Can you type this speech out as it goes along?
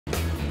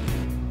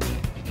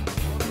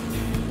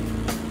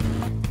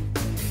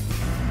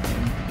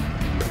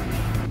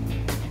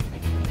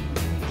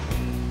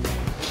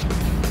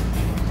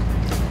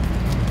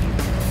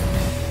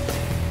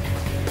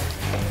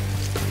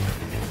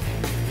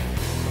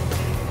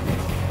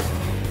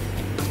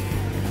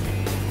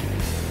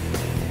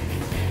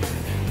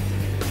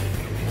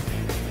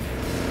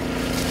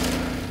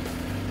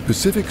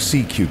Pacific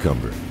sea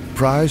cucumber,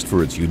 prized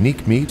for its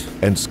unique meat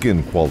and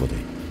skin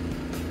quality.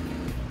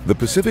 The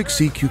Pacific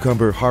Sea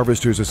Cucumber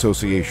Harvesters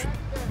Association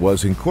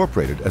was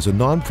incorporated as a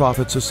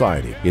non-profit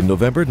society in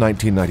November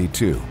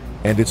 1992,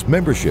 and its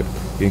membership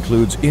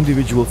includes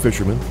individual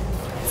fishermen,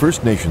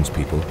 First Nations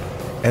people,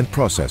 and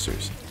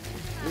processors.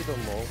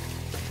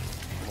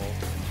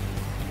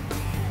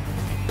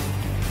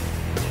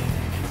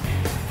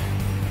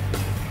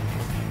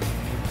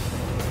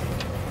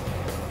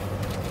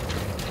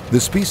 The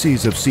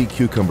species of sea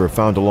cucumber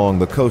found along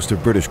the coast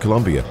of British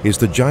Columbia is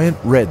the giant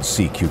red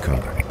sea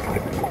cucumber,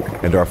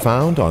 and are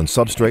found on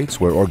substrates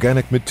where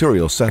organic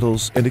material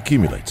settles and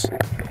accumulates.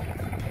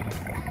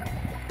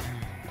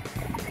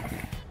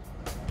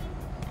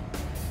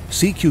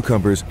 Sea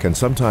cucumbers can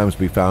sometimes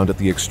be found at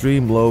the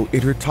extreme low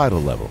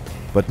intertidal level,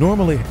 but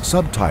normally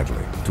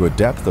subtidally to a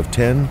depth of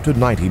 10 to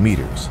 90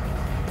 meters.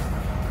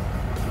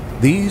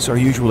 These are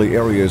usually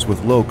areas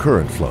with low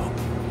current flow.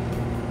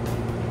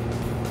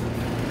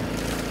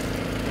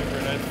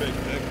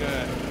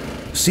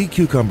 Sea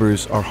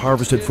cucumbers are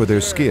harvested for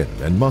their skin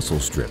and muscle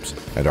strips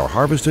and are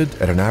harvested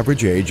at an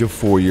average age of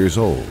 4 years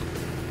old.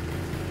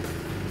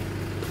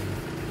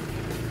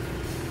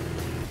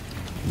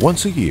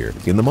 Once a year,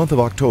 in the month of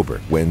October,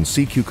 when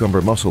sea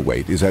cucumber muscle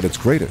weight is at its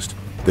greatest,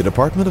 the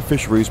Department of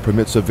Fisheries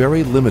permits a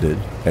very limited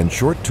and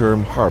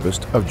short-term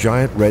harvest of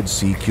giant red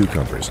sea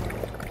cucumbers.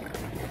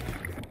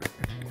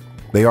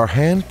 They are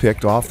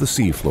hand-picked off the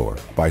seafloor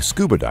by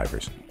scuba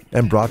divers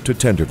and brought to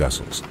tender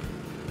vessels.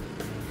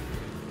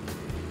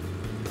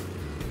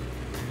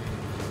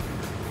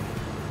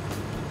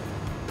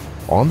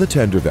 On the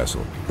tender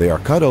vessel, they are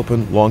cut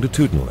open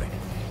longitudinally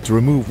to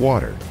remove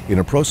water in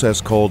a process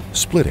called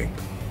splitting.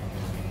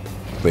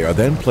 They are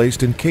then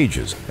placed in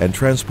cages and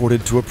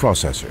transported to a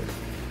processor.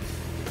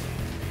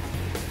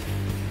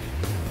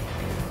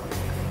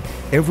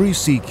 Every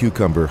sea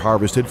cucumber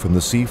harvested from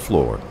the sea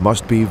floor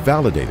must be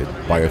validated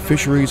by a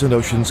Fisheries and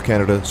Oceans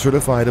Canada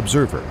certified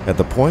observer at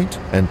the point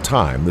and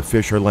time the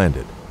fish are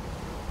landed.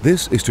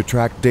 This is to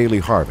track daily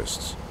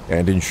harvests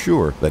and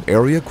ensure that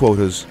area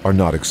quotas are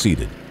not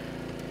exceeded.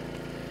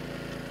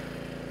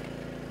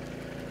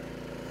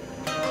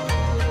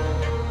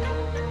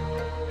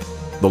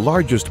 The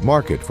largest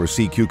market for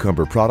sea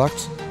cucumber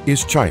products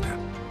is China,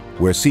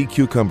 where sea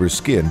cucumber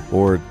skin,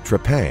 or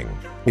trepang,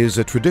 is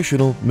a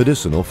traditional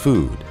medicinal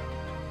food.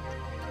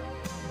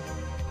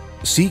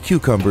 Sea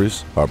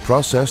cucumbers are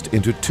processed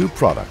into two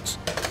products.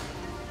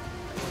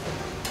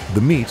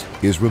 The meat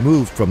is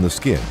removed from the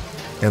skin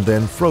and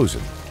then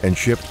frozen and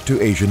shipped to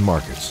Asian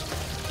markets.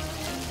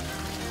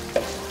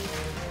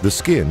 The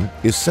skin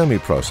is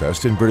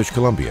semi-processed in British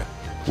Columbia,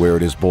 where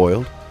it is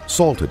boiled,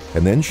 salted,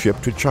 and then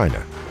shipped to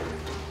China.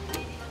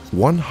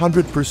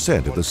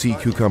 100% of the sea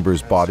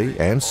cucumber's body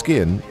and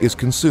skin is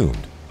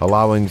consumed,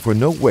 allowing for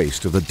no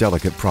waste of the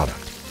delicate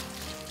product.